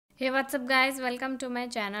Hey, what's up guys? Welcome to my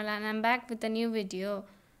channel and I'm back with a new video.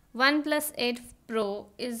 OnePlus 8 Pro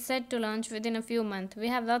is set to launch within a few months. We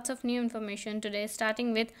have lots of new information today,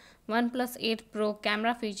 starting with OnePlus 8 Pro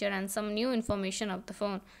camera feature and some new information of the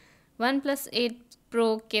phone. OnePlus 8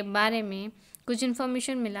 Pro के बारे में कुछ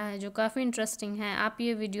information मिला है जो काफ़ी interesting है। आप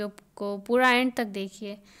ये वीडियो को पूरा एंड तक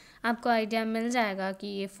देखिए, आपको आइडिया मिल जाएगा कि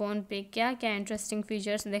ये फ़ोन पे क्या क्या इंटरेस्टिंग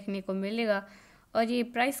फीचर्स देखने को मिलेगा और ये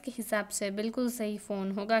प्राइस के हिसाब से बिल्कुल सही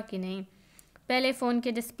फ़ोन होगा कि नहीं। पहले फ़ोन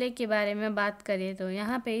के डिस्प्ले के बारे में बात करें तो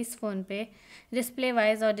यहाँ पे इस फ़ोन पे डिस्प्ले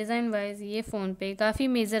वाइज और डिज़ाइन वाइज ये फ़ोन पे काफ़ी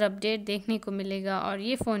मेजर अपडेट देखने को मिलेगा और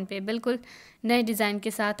ये फ़ोन पे बिल्कुल नए डिज़ाइन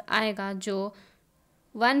के साथ आएगा जो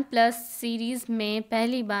वन प्लस सीरीज़ में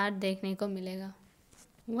पहली बार देखने को मिलेगा।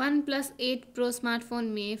 OnePlus 8 Pro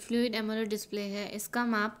स्मार्टफोन में फ्लूइड एमोलेड डिस्प्ले है। इसका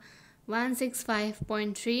माप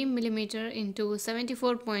 165.3 millimetre into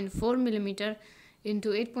 74.4 millimetre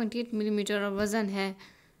into 8.8 millimetre और वज़न है।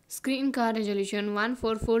 स्क्रीन का रेजोल्यूशन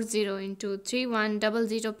 1440 इंटू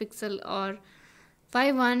 3100 पिक्सल और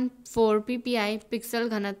 514 ppi पिक्सल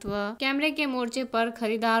घनत्व। कैमरे के मोर्चे पर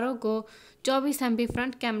खरीदारों को 24 MP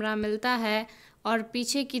फ्रंट कैमरा मिलता है और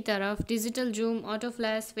पीछे की तरफ digital zoom, auto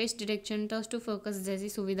flash, face detection, touch to focus जैसी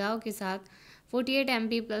सुविधाओं के साथ 48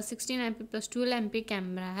 MP plus 16 MP plus 12 MP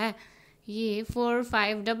camera है। ये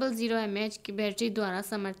 4500 mAh की बैटरी द्वारा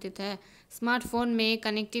समर्थित है। स्मार्टफोन में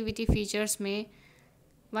कनेक्टिविटी फीचर्स में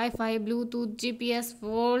wifi, Bluetooth, GPS,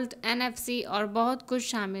 volt, NFC और बहुत कुछ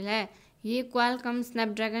शामिल है। ये क्वालकॉम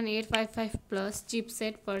स्नैपड्रैगन 855 प्लस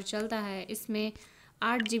चिपसेट पर चलता है। इसमें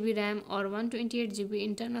 8 GB रैम और 128 GB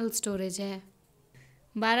इंटरनल स्टोरेज है।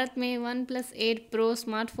 भारत में OnePlus 8 Pro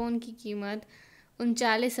स्मार्टफोन की कीमत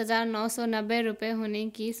 39,990 रुपये होने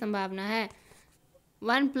की संभावना है।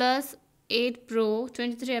 OnePlus 8 Pro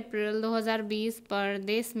 23 अप्रैल 2020 पर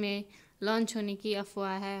देश में लॉन्च होने की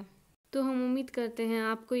अफवाह है। तो हम उम्मीद करते हैं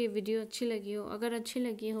आपको ये वीडियो अच्छी लगी हो। अगर अच्छी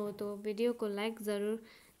लगी हो तो वीडियो को लाइक ज़रूर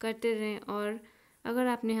करते रहें और अगर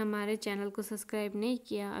आपने हमारे चैनल को सब्सक्राइब नहीं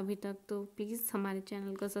किया अभी तक तो प्लीज़ हमारे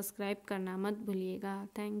चैनल को सब्सक्राइब करना मत भूलिएगा।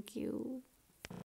 Thank you.